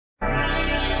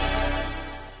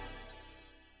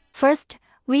First,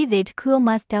 visit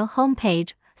Coolmuster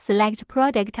homepage, select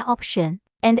Product option,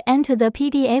 and enter the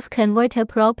PDF Converter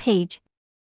Pro page.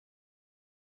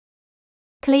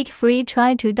 Click Free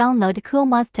Trial to download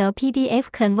Coolmuster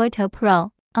PDF Converter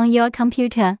Pro on your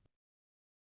computer.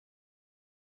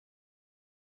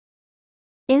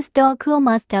 Install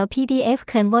Coolmuster PDF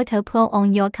Converter Pro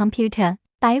on your computer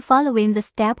by following the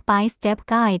step-by-step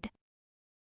guide.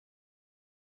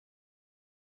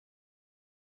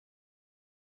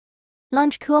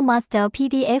 Launch Coolmuster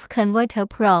PDF Converter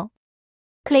Pro.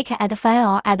 Click Add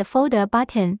File or Add Folder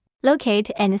button. Locate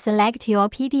and select your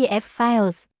PDF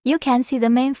files. You can see the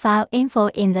main file info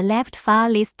in the left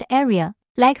file list area,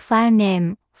 like file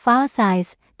name, file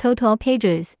size, total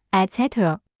pages,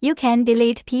 etc. You can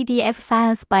delete PDF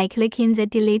files by clicking the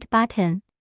Delete button.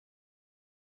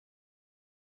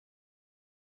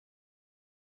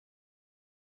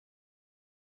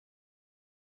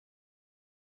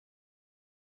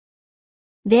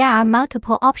 There are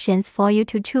multiple options for you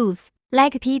to choose,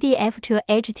 like PDF to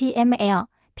HTML,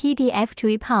 PDF to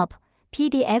ePub,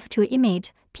 PDF to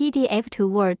image, PDF to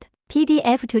Word,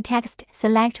 PDF to text.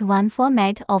 Select one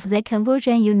format of the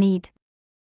conversion you need.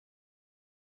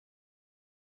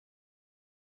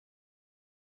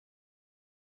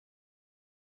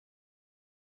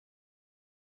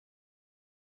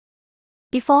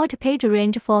 Default page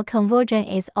range for conversion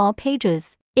is all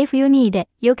pages. If you need,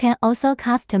 you can also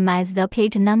customize the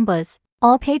page numbers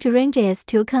or page ranges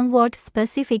to convert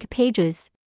specific pages.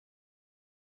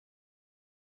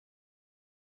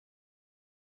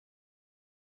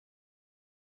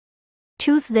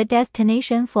 Choose the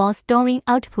destination for storing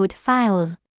output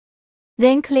files.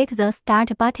 Then click the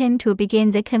Start button to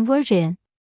begin the conversion.